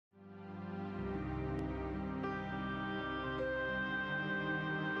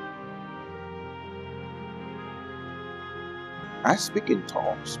I speak in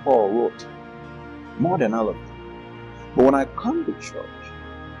tongues, Paul wrote, more than all of them. But when I come to church,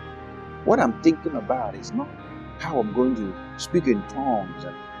 what I'm thinking about is not how I'm going to speak in tongues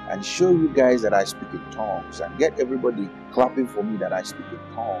and show you guys that I speak in tongues and get everybody clapping for me that I speak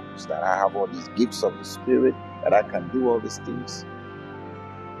in tongues, that I have all these gifts of the Spirit, that I can do all these things.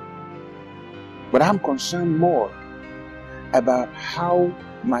 But I'm concerned more about how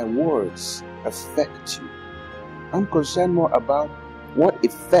my words affect you. I'm concerned more about what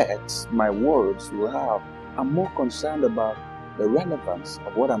effects my words will have. I'm more concerned about the relevance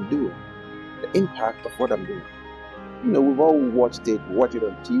of what I'm doing, the impact of what I'm doing. You know, we've all watched it, watch it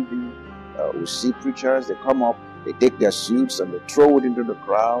on TV. We see preachers, they come up, they take their suits and they throw it into the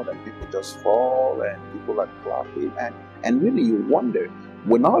crowd and people just fall and people are clapping. And really you wonder,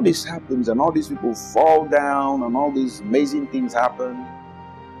 when all this happens and all these people fall down and all these amazing things happen,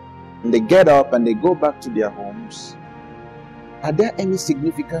 and they get up and they go back to their homes, are there any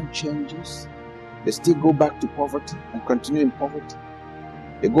significant changes? They still go back to poverty and continue in poverty.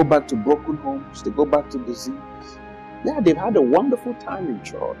 They go back to broken homes. They go back to disease. Yeah, they've had a wonderful time in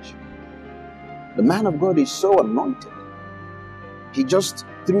church. The man of God is so anointed. He just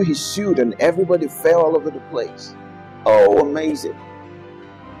threw his suit and everybody fell all over the place. Oh, amazing.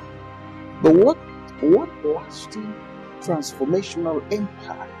 But what lasting transformational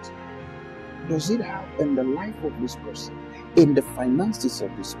impact does it have in the life of this person, in the finances of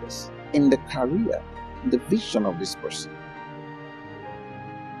this person, in the career, in the vision of this person?